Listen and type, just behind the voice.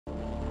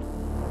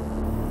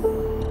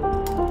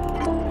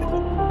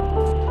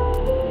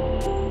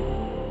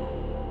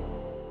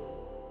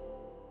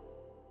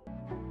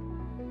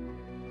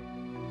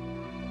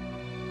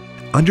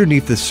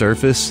underneath the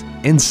surface,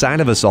 inside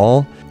of us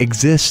all,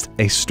 exists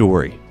a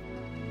story.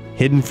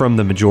 Hidden from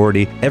the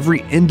majority,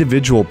 every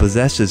individual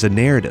possesses a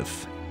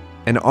narrative,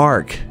 an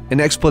arc, an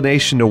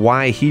explanation to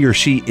why he or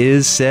she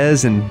is,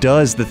 says, and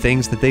does the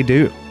things that they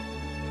do.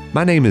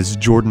 My name is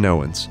Jordan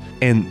Owens,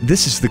 and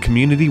this is the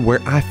community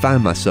where I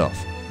find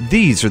myself.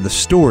 These are the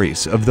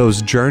stories of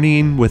those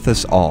journeying with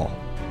us all,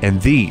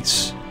 and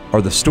these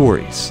are the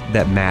stories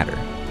that matter.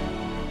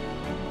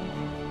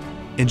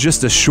 In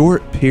just a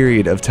short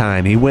period of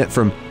time, he went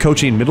from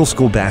coaching middle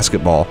school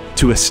basketball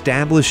to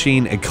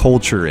establishing a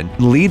culture and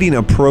leading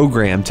a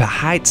program to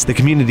heights the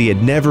community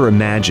had never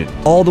imagined,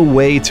 all the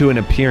way to an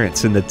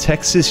appearance in the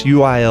Texas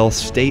UIL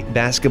State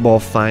Basketball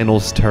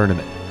Finals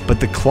Tournament. But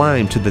the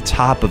climb to the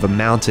top of a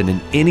mountain in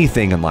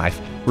anything in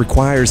life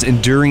requires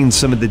enduring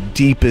some of the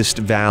deepest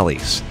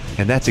valleys.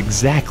 And that's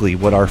exactly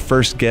what our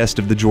first guest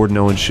of the Jordan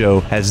Owens Show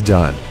has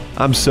done.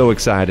 I'm so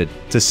excited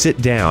to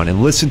sit down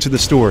and listen to the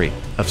story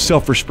of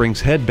Sulphur Springs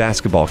head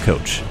basketball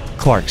coach,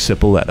 Clark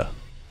Cipoletta.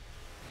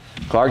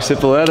 Clark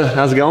Cipoletta,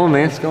 how's it going,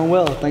 man? It's going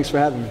well. Thanks for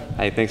having me.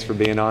 Hey, thanks for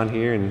being on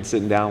here and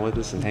sitting down with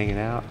us and hanging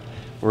out.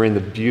 We're in the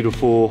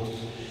beautiful,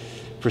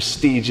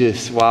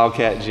 prestigious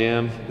Wildcat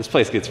Gym. This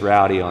place gets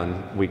rowdy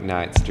on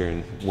weeknights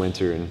during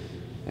winter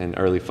and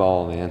early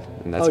fall, man,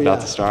 and that's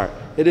about to start.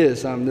 It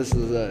is. This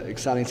is an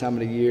exciting time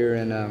of the year,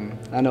 and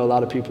I know a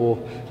lot of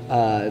people,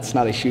 it's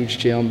not a huge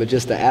gym, but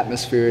just the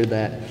atmosphere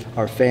that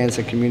our fans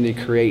and community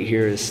create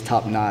here is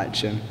top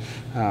notch. And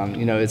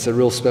you know, it's a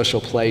real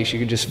special place. You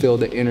can just feel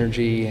the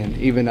energy, and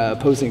even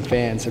opposing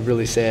fans have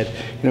really said,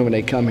 you know, when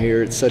they come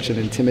here, it's such an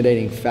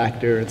intimidating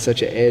factor and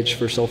such an edge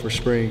for Sulphur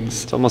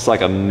Springs. It's almost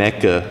like a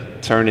mecca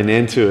turning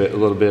into it a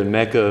little bit, a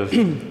mecca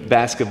of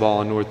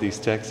basketball in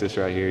Northeast Texas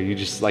right here. You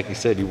just, like you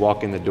said, you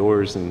walk in the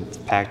doors and it's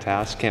a packed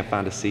house, you can't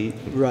find a seat.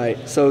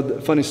 Right. So,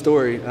 funny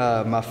story,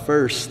 my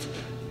first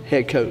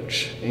head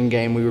coach in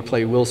game, we were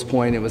playing Wills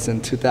Point. It was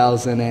in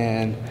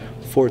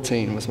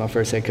 2014 was my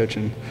first head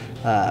coaching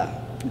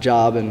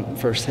job and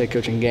first head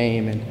coaching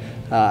game. And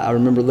I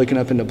remember looking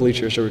up in the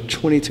bleachers, there were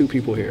 22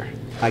 people here.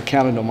 I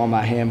counted them on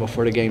my hand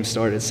before the game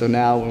started. So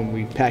now when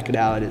we pack it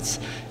out, it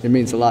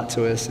means a lot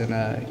to us.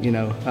 And, you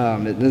know,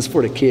 it's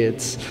for the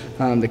kids.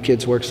 The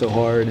kids work so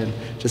hard, and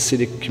just see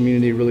the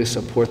community really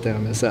support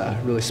them is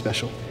really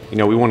special. You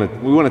know, we want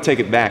to take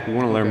it back. We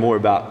want to learn more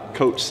about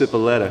Coach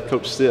Cipoletta,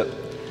 Coach Cip,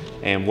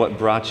 and what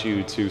brought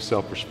you to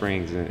Sulphur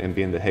Springs and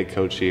being the head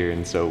coach here.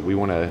 And so we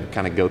want to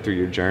kind of go through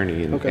your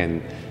journey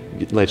and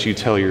let you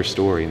tell your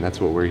story, and that's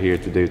what we're here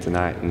to do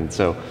tonight. And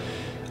so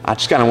I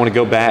just kind of want to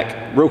go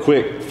back real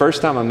quick.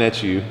 First time I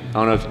met you, I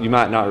don't know if you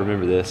might not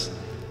remember this,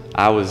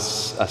 I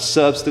was a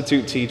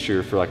substitute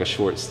teacher for like a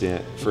short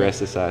stint for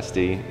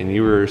SSISD, and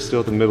you were still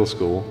at the middle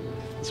school,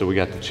 so we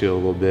got to chill a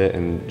little bit,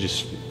 and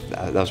just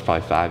that was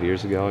probably 5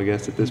 years ago, I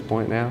guess, at this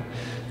point now.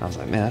 I was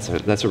like, man,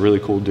 that's a really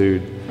cool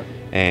dude,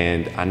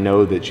 and I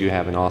know that you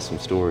have an awesome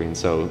story. And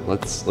so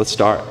let's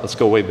start. Let's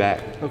go way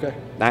back. Okay.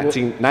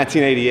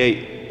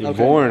 1988. You were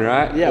born,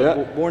 right? Yeah,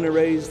 born and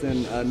raised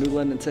in New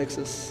London,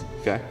 Texas.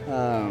 Okay.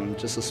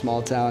 Just a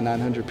small town,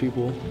 900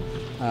 people.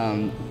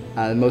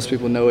 Most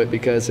people know it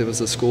because it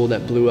was a school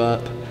that blew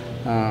up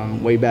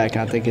way back,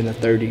 I think in the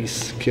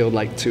 30s, killed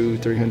like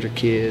 200-300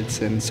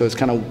 kids, and so it's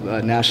kind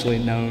of nationally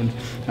known.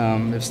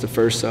 It was the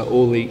first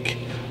oil leak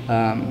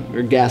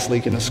or gas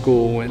leak in a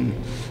school, and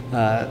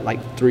like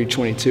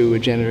 322, a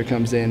janitor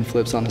comes in,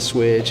 flips on a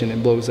switch, and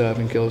it blows up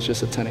and kills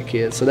just a ton of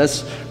kids. So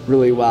that's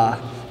really why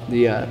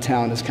the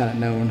town is kind of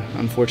known,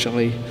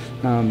 unfortunately.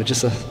 But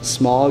just a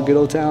small, good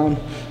old town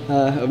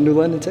of New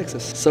London,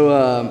 Texas. So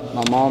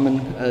my mom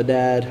and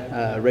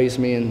dad raised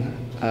me in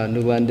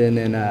New London,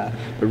 and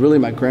but really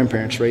my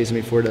grandparents raised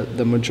me for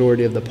the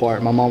majority of the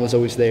part. My mom was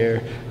always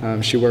there.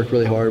 She worked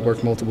really hard,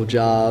 worked multiple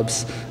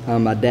jobs.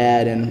 My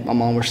dad and my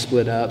mom were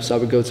split up, so I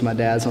would go to my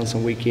dad's on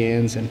some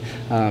weekends, and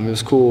it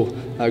was cool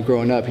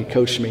growing up. He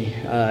coached me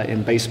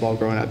in baseball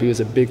growing up. He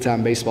was a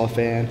big-time baseball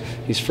fan.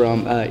 He's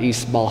from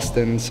East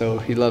Boston, so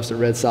he loves the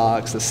Red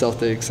Sox, the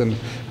Celtics, and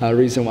the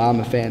reason why I'm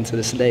a fan to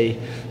this day.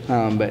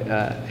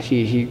 But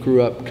he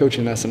grew up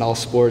coaching us in all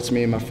sports,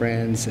 me and my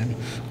friends, and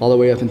all the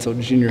way up until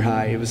junior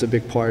high. It was a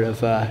big part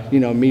of you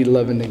know, me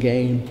loving the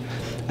game.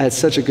 I had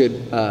such a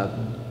good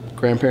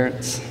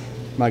grandparents.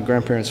 My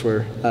grandparents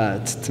were,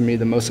 to me,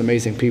 the most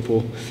amazing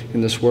people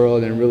in this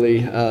world, and really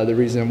the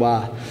reason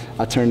why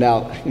I turned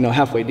out, you know,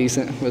 halfway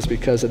decent was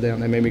because of them.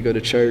 They made me go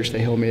to church. They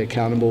held me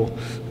accountable,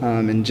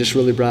 and just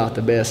really brought out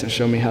the best and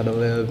showed me how to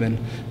live. And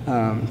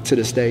to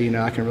this day, you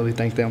know, I can really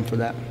thank them for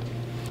that.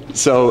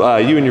 So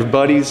you and your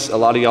buddies, a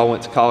lot of y'all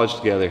went to college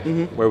together.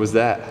 Mm-hmm. Where was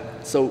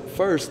that? So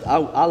first,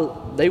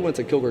 they went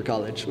to Kilgore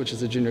College, which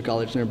is a junior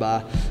college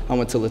nearby. I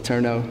went to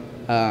Laterno.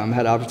 Had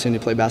an opportunity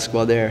to play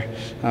basketball there.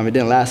 It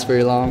didn't last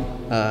very long.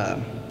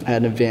 I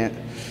had an event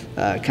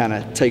kind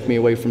of take me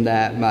away from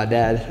that. My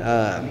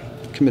dad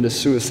committed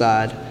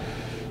suicide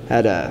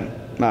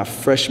at my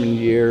freshman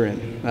year,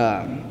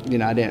 and you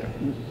know, I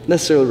didn't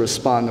necessarily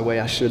respond the way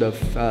I should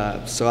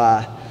have. So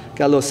I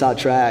got a little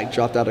sidetracked,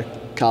 dropped out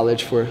of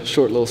college for a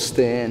short little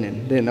stint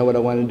and didn't know what I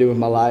wanted to do with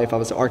my life. I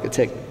was an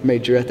architect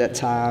major at that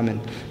time, and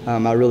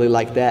I really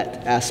liked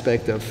that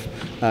aspect of,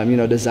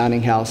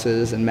 designing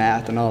houses and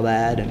math and all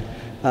that. And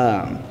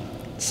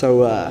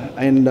so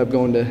I ended up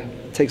going to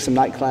take some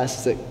night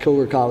classes at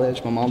Kohler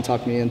College. My mom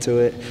talked me into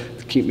it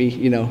to keep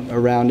me,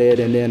 around it.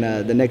 And then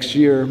the next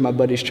year, my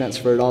buddies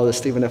transferred all to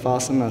Stephen F.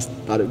 Austin. I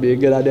thought it'd be a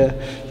good idea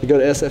to go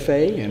to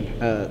SFA, and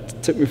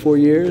it took me 4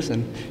 years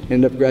and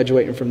ended up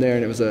graduating from there.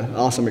 And it was an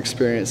awesome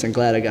experience, and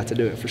glad I got to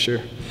do it for sure.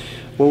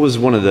 What was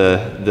one of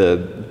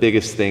the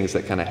biggest things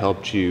that kind of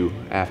helped you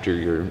after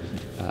your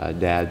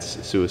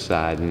dad's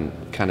suicide and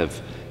kind of,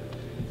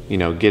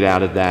 get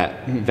out of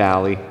that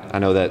valley? I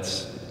know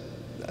that's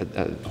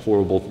a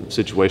horrible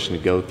situation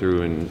to go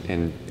through,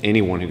 and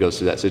anyone who goes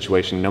through that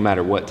situation, no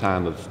matter what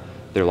time of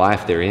their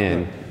life they're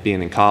in,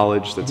 being in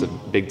college, that's a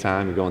big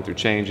time. You're going through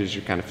changes,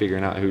 you're kind of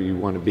figuring out who you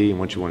want to be and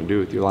what you want to do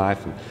with your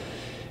life,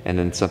 and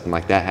then something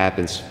like that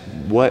happens.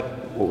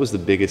 What was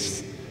the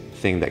biggest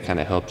thing that kind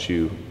of helped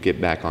you get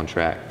back on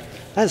track?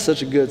 I had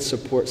such a good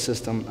support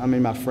system. I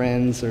mean, my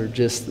friends are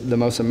just the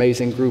most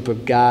amazing group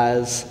of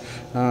guys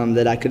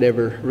that I could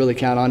ever really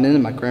count on, and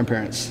then my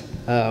grandparents.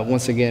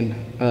 Once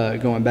again,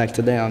 going back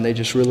to them, they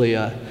just really,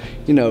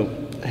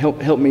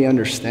 help me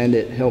understand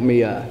it, help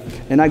me,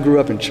 and I grew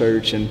up in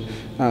church,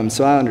 and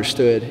so I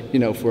understood,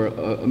 for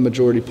a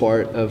majority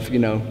part of,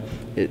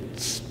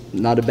 it's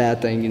not a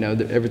bad thing,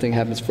 that everything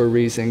happens for a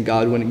reason.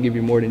 God wouldn't give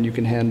you more than you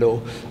can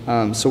handle.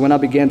 So when I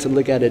began to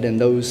look at it in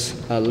those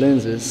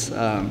lenses,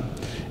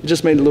 it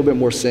just made a little bit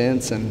more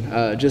sense,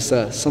 and just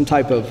some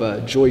type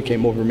of joy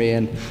came over me.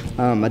 And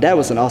my dad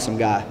was an awesome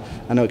guy.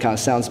 I know it kind of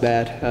sounds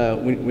bad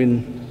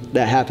when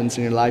that happens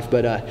in your life,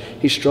 but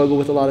he struggled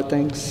with a lot of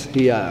things.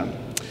 He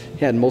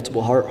had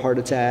multiple heart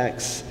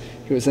attacks.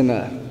 He was in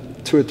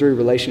 2 or 3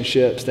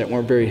 relationships that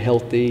weren't very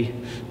healthy.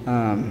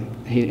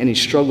 He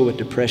struggled with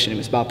depression. He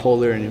was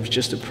bipolar, and he was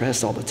just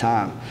depressed all the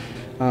time.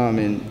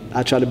 And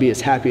I try to be as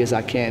happy as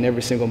I can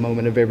every single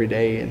moment of every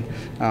day. And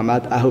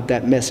I hope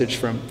that message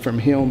from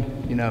him,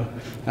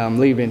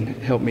 leaving,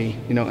 helped me,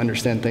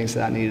 understand things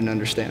that I needed to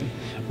understand.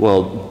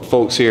 Well,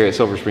 folks here at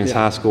Silver Springs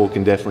High School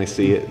can definitely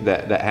see it,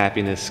 that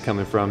happiness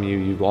coming from you.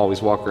 You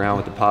always walk around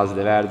with a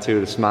positive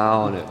attitude, a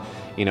smile, and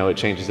it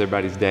changes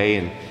everybody's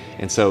day.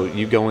 And so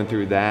you going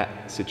through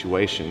that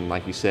situation,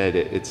 like you said,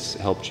 it's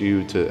helped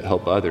you to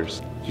help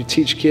others. You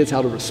teach kids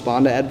how to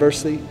respond to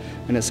adversity,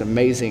 and it's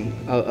amazing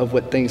of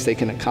what things they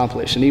can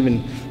accomplish. And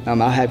even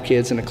I have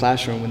kids in the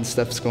classroom when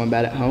stuff's going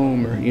bad at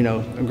home, or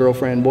a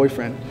girlfriend,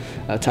 boyfriend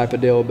type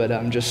of deal. But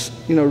I'm just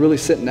really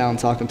sitting down and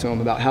talking to them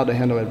about how to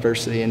handle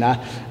adversity. And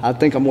I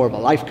think I'm more of a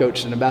life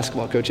coach than a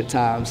basketball coach at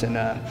times.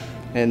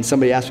 And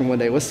somebody asked me one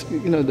day, what's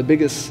the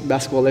biggest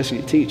basketball lesson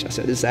you teach? I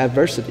said, it's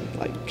adversity.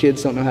 Like,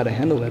 kids don't know how to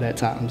handle it at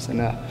times.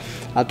 And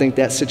I think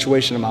that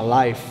situation in my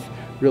life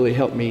really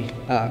helped me,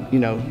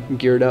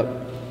 geared up,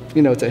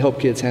 to help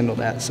kids handle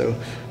that. So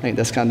I think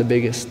that's kind of the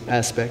biggest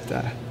aspect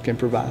I can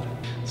provide.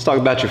 Let's talk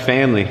about your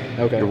family,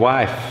 your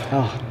wife.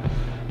 Oh.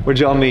 Where'd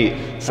y'all meet?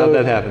 How'd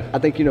that happen? I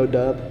think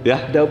Dub.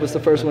 Yeah? Dub was the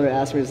first one who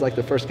asked me. He was like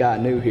the first guy I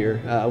knew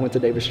here. I went to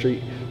Davis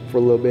Street for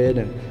a little bit,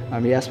 and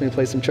he asked me to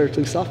play some church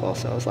league softball.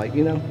 So I was like,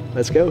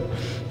 let's go.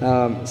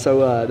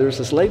 So there was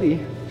this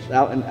lady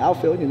out in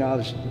outfield. I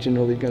was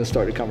generally going to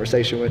start a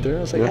conversation with her.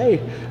 I was like,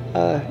 hey,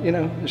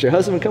 is your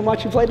husband come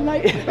watch you play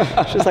tonight?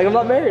 She was like, I'm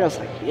not married. I was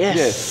like,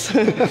 yes.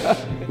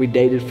 We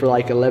dated for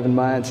like 11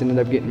 months, ended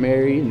up getting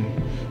married,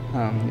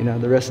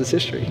 and the rest is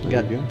history.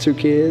 Got 2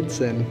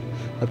 kids and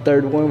a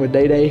 3rd one with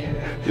Day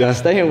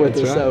staying with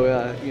us.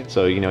 Right.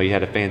 So you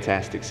had a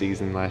fantastic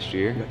season last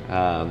year.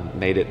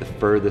 Made it the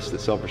furthest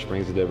that Silver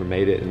Springs had ever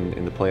made it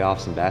in the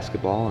playoffs in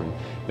basketball, and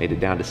made it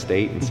down to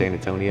state in San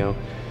Antonio.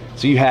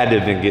 So you had to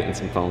have been getting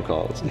some phone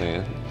calls,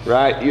 man.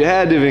 Right? You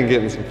had to have been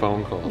getting some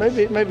phone calls.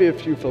 Maybe a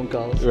few phone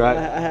calls. Right.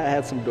 I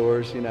had some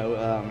doors.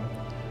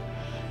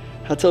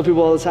 I tell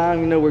people all the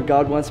time, where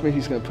God wants me,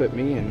 He's going to put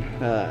me. And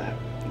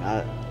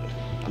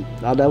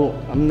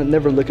I'm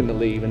never looking to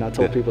leave, and I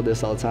told people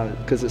this all the time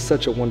because it's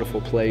such a wonderful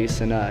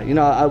place. And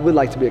I would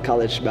like to be a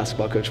college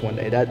basketball coach one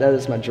day. That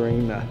is my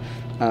dream.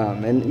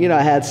 And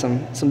I had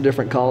some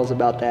different calls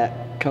about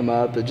that come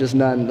up, but just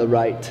none the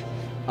right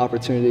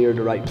opportunity or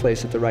the right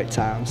place at the right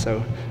time.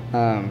 So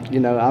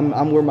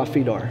I'm where my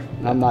feet are.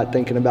 I'm not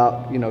thinking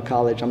about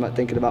college. I'm not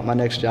thinking about my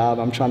next job.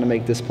 I'm trying to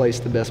make this place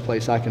the best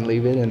place I can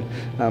leave it. And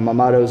my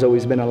motto has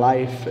always been in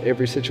life,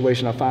 every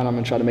situation I find, I'm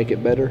gonna try to make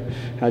it better.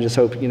 And I just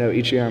hope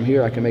each year I'm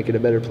here I can make it a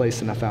better place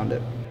than I found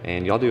it.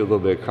 And y'all do a little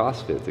bit of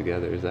CrossFit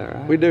together, is that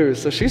right? We do.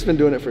 So she's been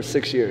doing it for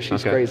 6 years.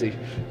 She's crazy.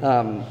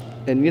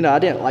 And I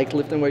didn't like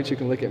lifting weights. You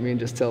can look at me and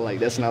just tell, like,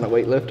 that's not a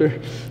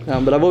weightlifter.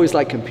 But I've always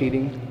liked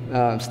competing.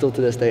 Still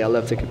to this day, I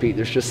love to compete.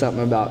 There's just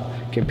something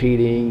about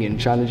competing and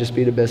trying to just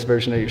be the best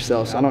version of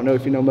yourself. So I don't know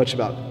if you know much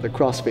about the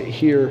CrossFit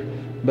here,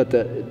 but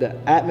the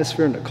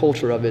atmosphere and the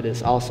culture of it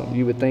is awesome.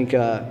 You would think,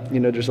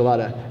 there's a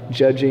lot of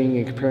judging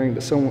and comparing,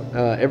 but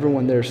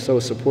everyone there is so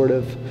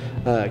supportive.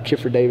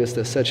 Kiffer Davis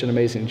does such an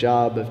amazing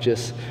job of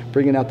just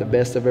bringing out the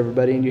best of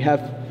everybody. And you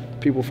have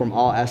people from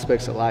all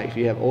aspects of life.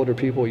 You have older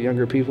people,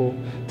 younger people,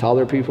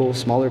 taller people,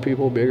 smaller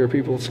people, bigger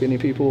people, skinny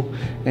people.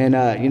 And,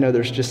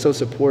 they're just so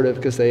supportive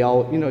because they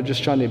all,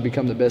 just trying to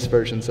become the best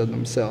versions of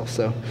themselves.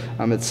 So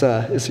it's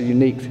a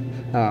unique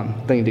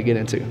thing to get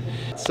into.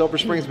 Sulphur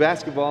Springs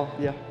basketball,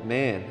 yeah,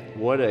 man,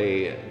 what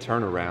a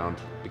turnaround,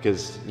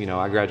 because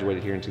I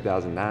graduated here in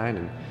 2009,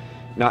 and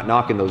not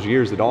knocking those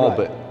years at all,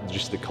 right, but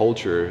just the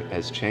culture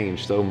has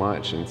changed so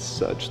much in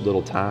such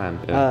little time.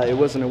 It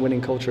wasn't a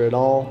winning culture at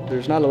all. There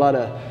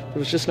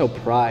was just no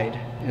pride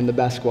in the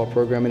basketball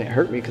program, and it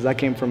hurt me because I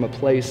came from a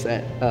place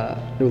at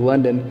New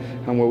London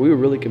where we were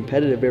really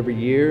competitive every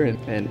year,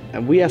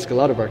 and we ask a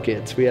lot of our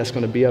kids. We ask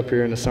them to be up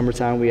here in the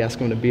summertime. We ask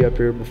them to be up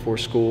here before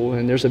school,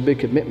 and there's a big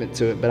commitment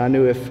to it. But I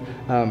knew if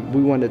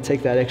we wanted to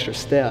take that extra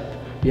step,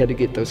 you had to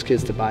get those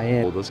kids to buy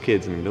in. Well, those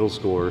kids in the middle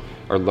school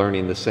are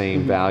learning the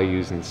same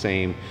values and the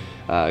same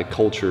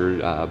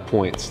culture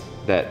points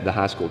that the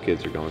high school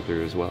kids are going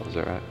through as well. Is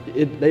that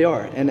right? They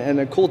are. And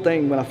a cool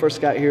thing, when I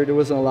first got here, there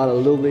wasn't a lot of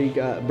Little League.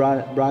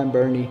 Brian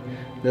Burney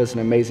does an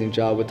amazing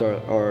job with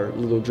our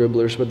little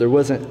dribblers, but there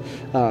wasn't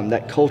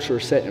that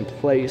culture set in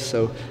place.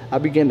 So I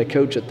began to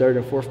coach a 3rd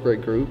and 4th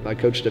grade group. I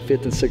coached a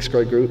 5th and 6th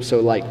grade group. So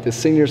like the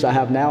seniors I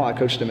have now, I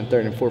coached them in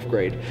 3rd and 4th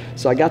grade.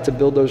 So I got to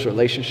build those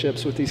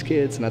relationships with these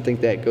kids, and I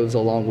think that goes a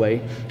long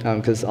way,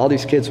 because all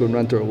these kids would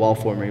run through a wall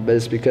for me, but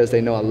it's because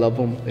they know I love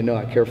them, they know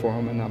I care for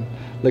them, and I'm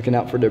looking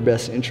out for their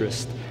best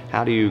interest.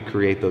 How do you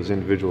create those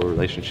individual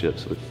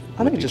relationships with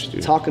I think just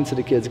talking to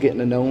the kids, getting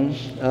to know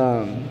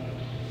them.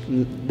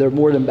 They're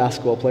more than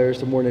basketball players.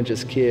 They're more than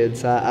just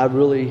kids. I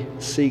really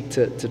seek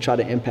to try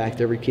to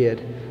impact every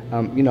kid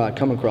I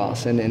come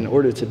across. And in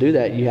order to do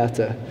that, you have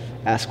to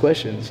ask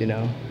questions,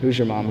 who's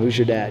your mom, who's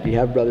your dad? Do you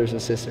have brothers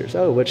and sisters?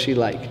 Oh, what's she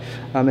like?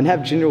 And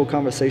have general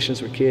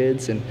conversations with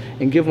kids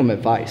and give them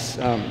advice.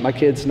 My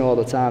kids know all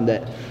the time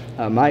that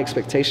my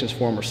expectations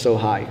for them are so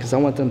high because I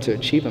want them to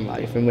achieve in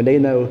life. And when they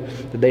know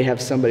that they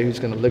have somebody who's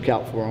going to look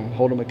out for them,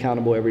 hold them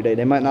accountable every day,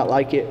 they might not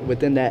like it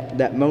within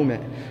that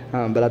moment,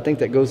 but I think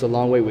that goes a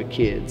long way with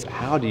kids.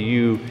 How do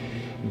you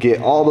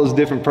get all those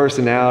different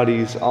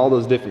personalities, all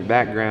those different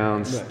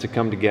backgrounds Right. to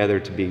come together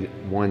to be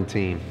one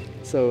team?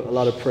 So a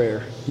lot of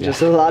prayer,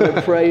 just a lot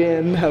of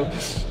praying.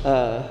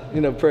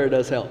 Prayer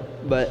does help,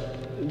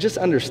 but just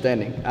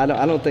understanding. I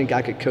don't think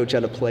I could coach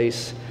at a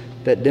place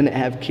that didn't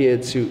have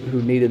kids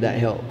who needed that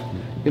help.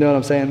 You know what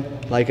I'm saying?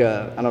 Like,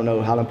 I don't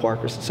know, Highland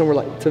Park or somewhere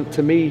like,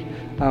 to me,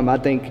 I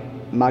think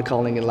my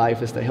calling in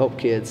life is to help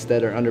kids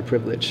that are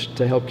underprivileged,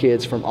 to help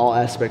kids from all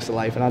aspects of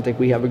life. And I think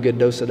we have a good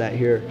dose of that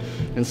here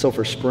in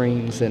Sulphur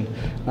Springs. And,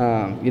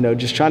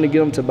 just trying to get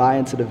them to buy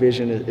into the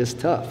vision is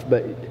tough,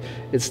 but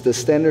it's the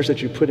standards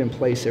that you put in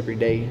place every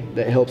day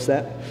that helps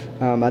that.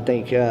 I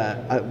think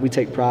we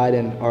take pride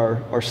in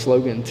our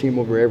slogan, team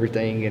over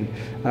everything.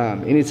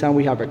 And anytime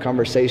we have a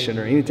conversation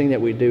or anything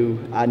that we do,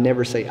 I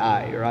never say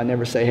or I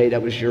never say, hey,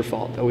 that was your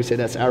fault. I always say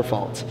that's our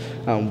fault.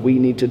 We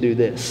need to do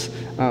this.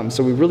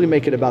 So we really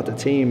make it about the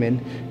team.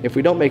 And if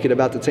we don't make it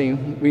about the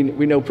team,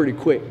 we know pretty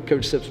quick.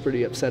 Coach Sip's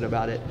pretty upset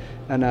about it.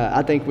 And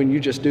I think when you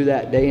just do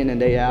that day in and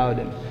day out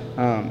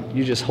and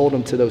you just hold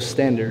them to those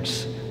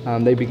standards,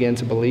 they begin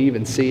to believe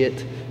and see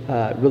it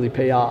really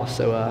pay off.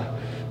 So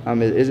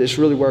it's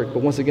really worked.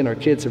 But once again, our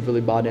kids have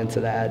really bought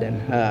into that.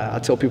 And I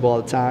tell people all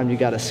the time, you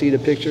got to see the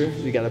picture,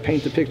 you got to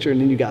paint the picture,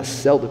 and then you got to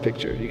sell the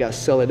picture. You got to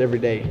sell it every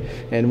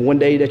day. And one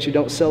day that you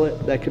don't sell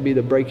it, that could be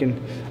the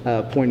breaking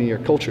point in your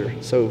culture.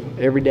 So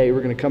every day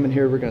we're going to come in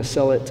here, we're going to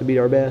sell it to be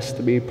our best,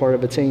 to be part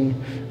of a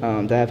team,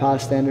 to have high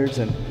standards.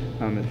 And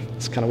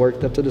it's kind of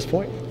worked up to this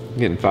point.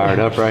 Getting fired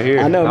up right here.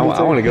 I know.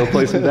 I want to go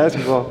play some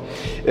basketball.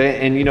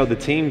 And the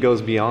team goes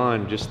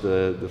beyond just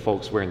the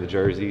folks wearing the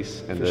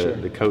jerseys and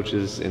the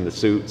coaches in the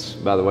suits.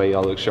 By the way,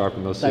 y'all look sharp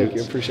in those suits. Thank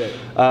you. Appreciate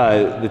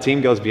it. The team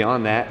goes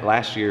beyond that.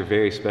 Last year,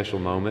 very special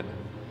moment.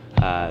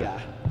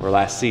 Or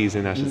last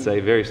season, I should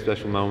say. Very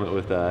special moment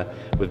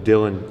with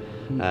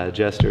Dylan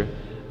Jester.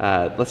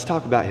 Let's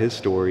talk about his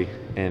story.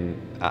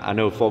 And I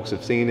know folks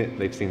have seen it.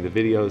 They've seen the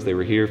videos. They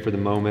were here for the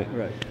moment.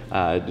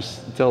 Right.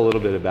 Just tell a little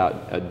bit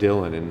about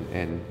Dylan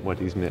and what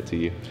he's meant to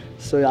you.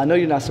 So I know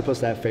you're not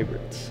supposed to have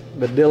favorites,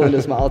 but Dylan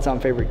is my all-time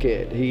favorite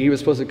kid. He was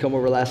supposed to come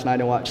over last night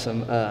and watch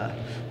some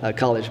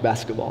college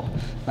basketball.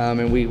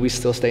 And we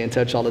still stay in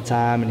touch all the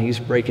time, and he's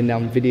breaking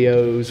down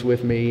videos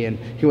with me, and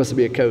he wants to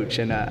be a coach,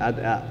 and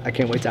I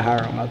can't wait to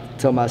hire him. I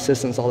tell my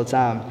assistants all the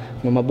time,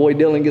 when my boy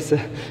Dylan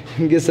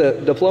gets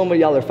a diploma,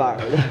 y'all are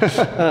fired.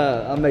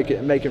 I'm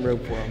making room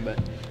for him, but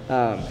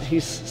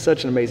he's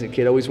such an amazing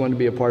kid. Always wanted to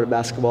be a part of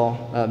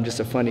basketball. Just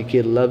a funny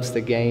kid, loves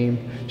the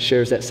game,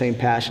 shares that same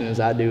passion as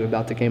I do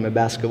about the game of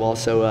basketball.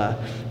 So,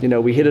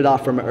 we hit it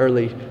off from an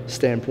early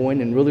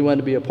standpoint and really wanted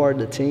to be a part of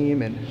the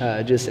team,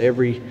 and just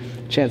every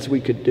chance we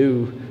could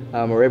do,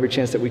 or every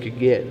chance that we could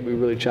get, we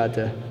really tried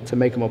to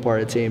make him a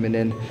part of the team, and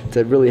then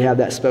to really have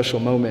that special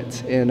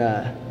moment in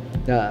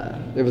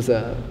it was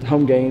a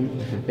home game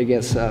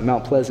against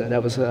Mount Pleasant.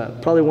 That was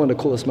probably one of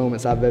the coolest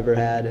moments I've ever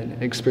had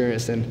and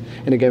experienced in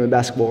a game of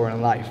basketball or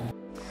in life.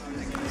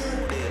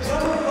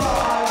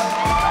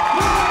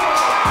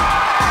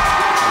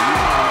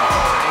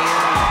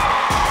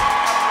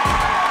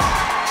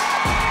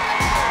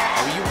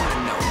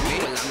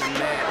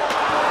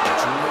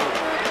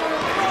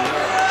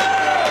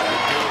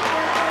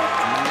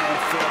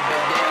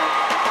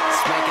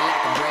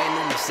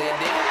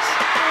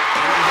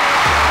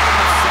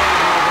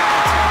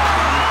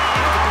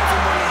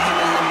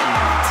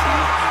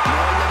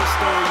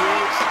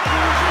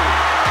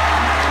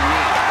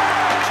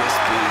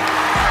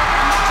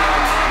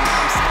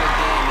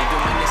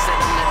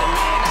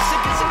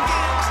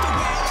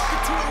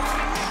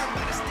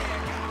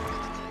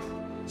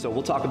 So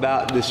we'll talk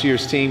about this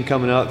year's team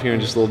coming up here in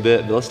just a little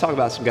bit, but let's talk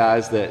about some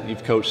guys that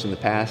you've coached in the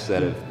past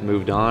that have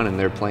moved on and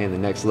they're playing the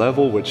next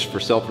level, which for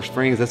Sulphur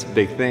Springs, that's a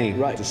big thing,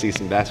 right, to see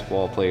some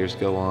basketball players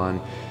go on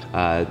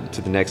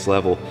to the next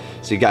level.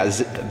 So you got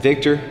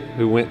Victor,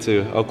 who went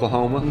to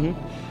Oklahoma.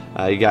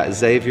 You got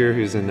Xavier,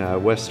 who's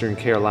in Western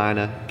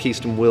Carolina,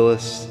 Keyston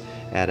Willis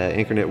at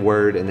Incarnate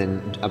Word, and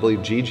then I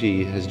believe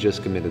Gigi has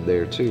just committed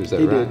there too. Is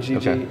that right? He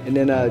did, Gigi. Okay. And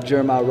then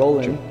Jeremiah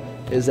Rowland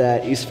is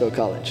at Eastville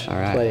College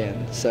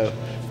playing. So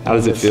how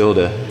does it feel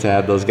to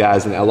have those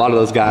guys? And a lot of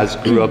those guys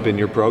grew up in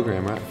your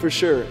program, right? For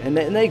sure. And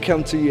they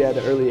come to you at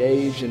an early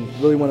age and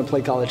really want to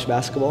play college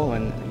basketball.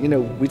 And, you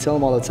know, we tell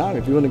them all the time,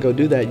 if you want to go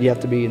do that, you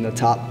have to be in the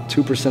top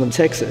 2% of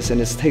Texas.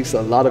 And it takes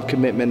a lot of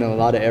commitment and a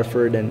lot of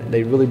effort. And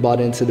they really bought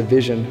into the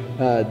vision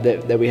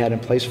that we had in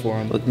place for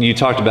them. You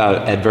talked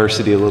about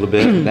adversity a little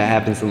bit. That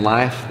happens in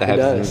life. That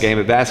happens in the game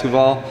of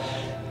basketball.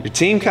 Your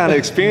team kind of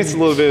experienced a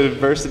little bit of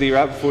adversity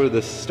right before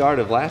the start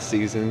of last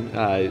season.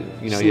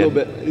 Just a little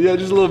bit. Yeah,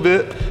 just a little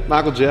bit.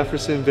 Michael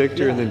Jefferson,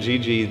 Victor, and then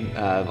Gigi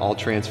all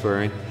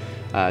transferring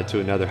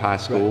to another high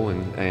school.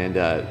 Right. And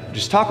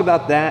just talk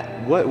about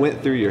that. What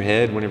went through your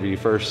head whenever you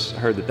first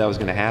heard that was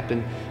going to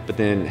happen? But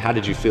then how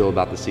did you feel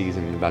about the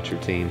season and about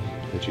your team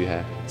that you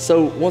had?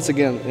 So once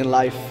again, in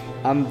life,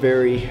 I'm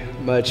very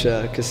much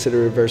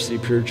consider adversity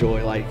pure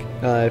joy. Like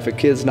if a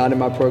kid's not in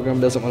my program,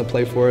 doesn't want to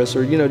play for us,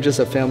 or just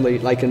a family,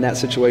 like in that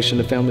situation,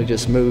 the family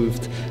just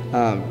moved.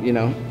 I'm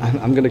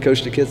going to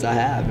coach the kids I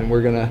have, and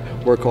we're going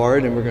to work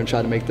hard, and we're going to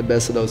try to make the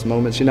best of those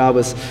moments.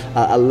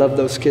 I love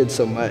those kids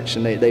so much,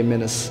 and they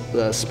meant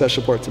a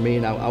special part to me,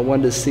 and I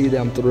wanted to see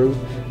them through.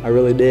 I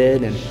really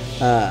did, and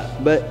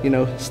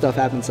but stuff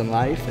happens in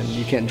life, and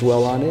you can't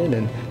dwell on it.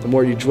 And the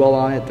more you dwell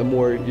on it, the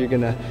more you're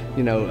going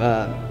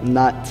to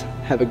not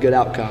have a good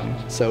outcome.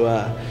 So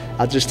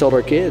I just told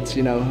our kids,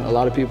 a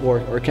lot of people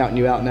are counting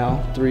you out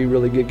now. 3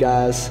 really good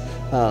guys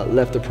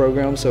left the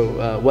program,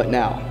 so what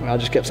now? I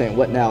just kept saying,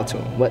 what now to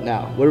them? What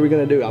now? What are we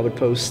going to do? I would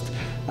post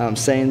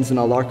sayings in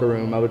our locker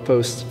room. I would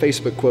post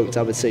Facebook quotes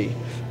I would see.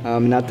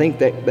 And I think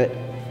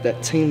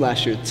that team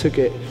last year took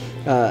it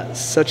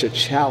such a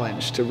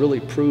challenge to really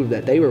prove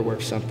that they were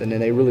worth something,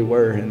 and they really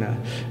were.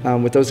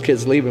 And with those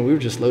kids leaving, we were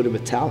just loaded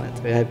with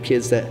talent. We had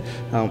kids that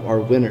are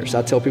winners.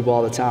 I tell people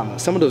all the time,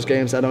 some of those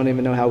games I don't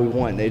even know how we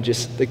won.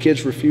 The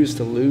kids refused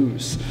to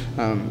lose.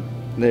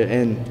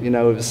 And it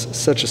was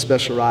such a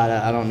special ride.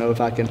 I don't know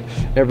if I can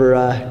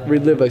ever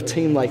relive a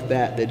team like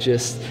that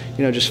just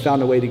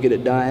found a way to get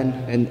it done.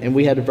 And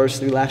we had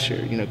adversity last year.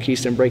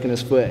 Keyston breaking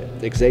his foot,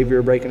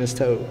 Xavier breaking his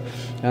toe,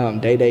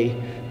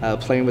 Day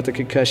playing with a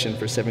concussion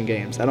for 7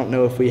 games. I don't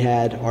know if we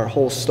had our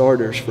whole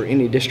starters for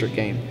any district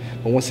game,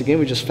 but once again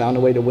we just found a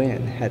way to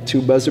win. Had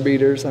 2 buzzer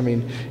beaters. I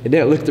mean, it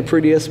didn't look the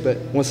prettiest, but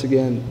once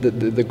again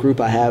the group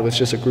I had was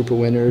just a group of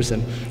winners,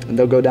 and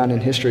they'll go down in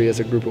history as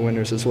a group of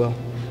winners as well.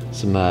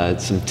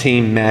 Some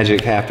team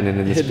magic happening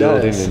in this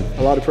building. And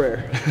a lot of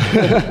prayer.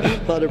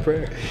 A lot of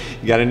prayer.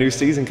 You got a new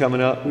season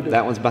coming up.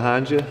 That one's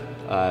behind you.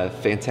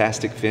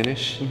 Fantastic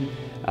finish.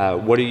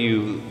 What are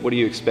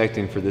you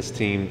expecting for this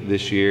team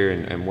this year,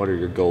 and what are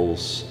your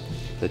goals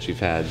that you've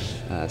had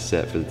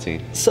set for the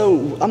team?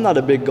 So I'm not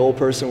a big goal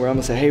person where I'm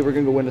going to say, hey, we're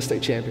going to go win a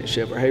state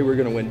championship, or hey, we're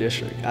going to win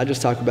district. I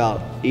just talk about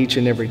each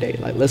and every day.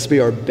 Like, let's be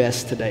our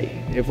best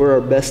today. If we're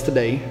our best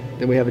today,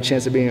 then we have a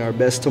chance of being our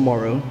best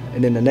tomorrow,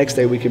 and then the next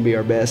day we can be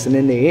our best. And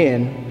in the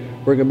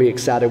end, we're going to be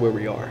excited where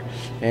we are.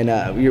 And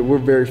we're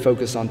very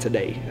focused on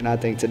today. And I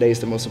think today is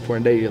the most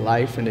important day of your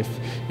life. And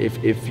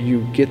if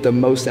you get the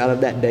most out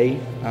of that day,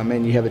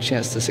 man, you have a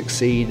chance to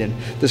succeed. And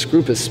this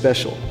group is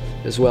special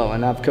as well.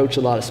 And I've coached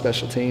a lot of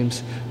special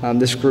teams.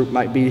 This group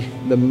might be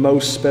the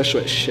most special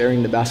at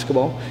sharing the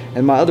basketball.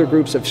 And my other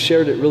groups have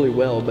shared it really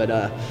well.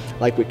 But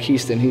like with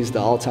Keyston, he's the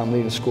all-time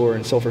leading scorer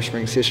in Sulphur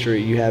Springs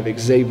history. You have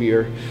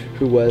Xavier,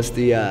 who was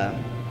the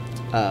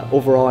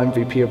overall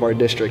MVP of our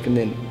district. And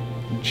then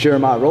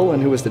Jeremiah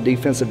Rowland, who was the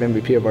defensive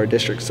MVP of our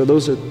district. So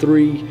those are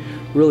 3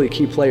 really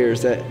key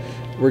players that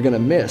we're going to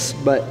miss.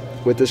 But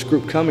with this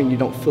group coming, you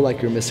don't feel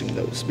like you're missing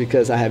those,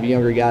 because I have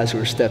younger guys who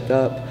are stepped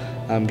up,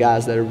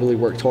 guys that have really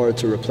worked hard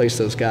to replace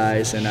those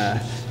guys. And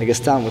I guess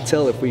time will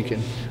tell if we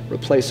can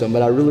replace them.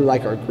 But I really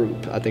like our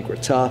group. I think we're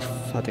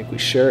tough. I think we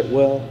share it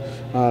well.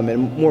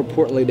 And more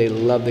importantly, they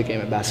love the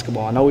game of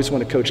basketball. And I always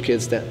want to coach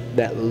kids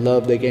that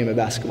love the game of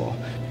basketball,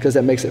 because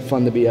that makes it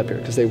fun to be up here,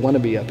 because they want to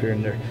be up here,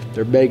 and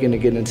they're begging to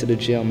get into the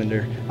gym, and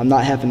I'm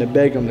not having to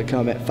beg them to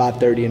come at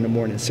 5:30 in the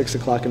morning, 6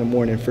 o'clock in the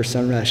morning for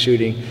sunrise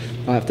shooting.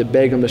 I don't have to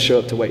beg them to show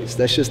up to weights.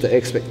 That's just the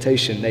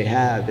expectation they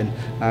have, and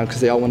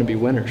because they all want to be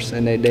winners,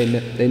 and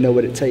they know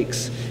what it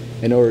takes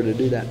in order to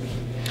do that.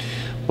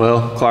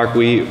 Well, Clark,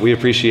 we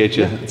appreciate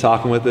you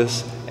talking with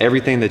us.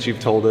 Everything that you've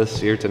told us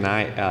here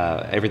tonight,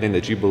 everything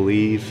that you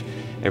believe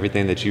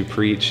everything that you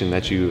preach and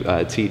that you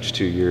teach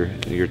to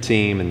your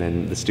team, and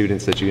then the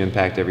students that you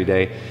impact every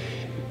day.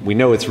 We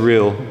know it's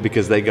real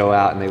because they go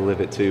out and they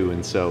live it too.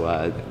 And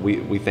so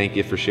we thank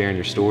you for sharing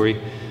your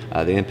story,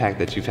 the impact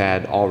that you've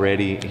had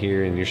already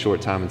here in your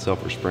short time in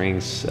Sulphur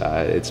Springs.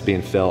 It's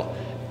being felt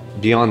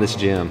beyond this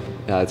gym.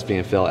 It's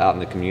being felt out in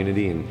the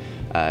community, and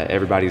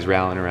everybody's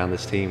rallying around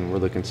this team. And we're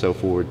looking so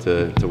forward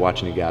to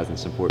watching you guys and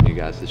supporting you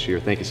guys this year.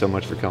 Thank you so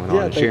much for coming on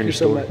and sharing your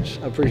story. Yeah, thank you so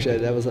much. I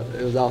appreciate it.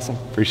 It was awesome.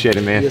 Appreciate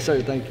it, man. Yes,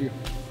 sir. Thank you.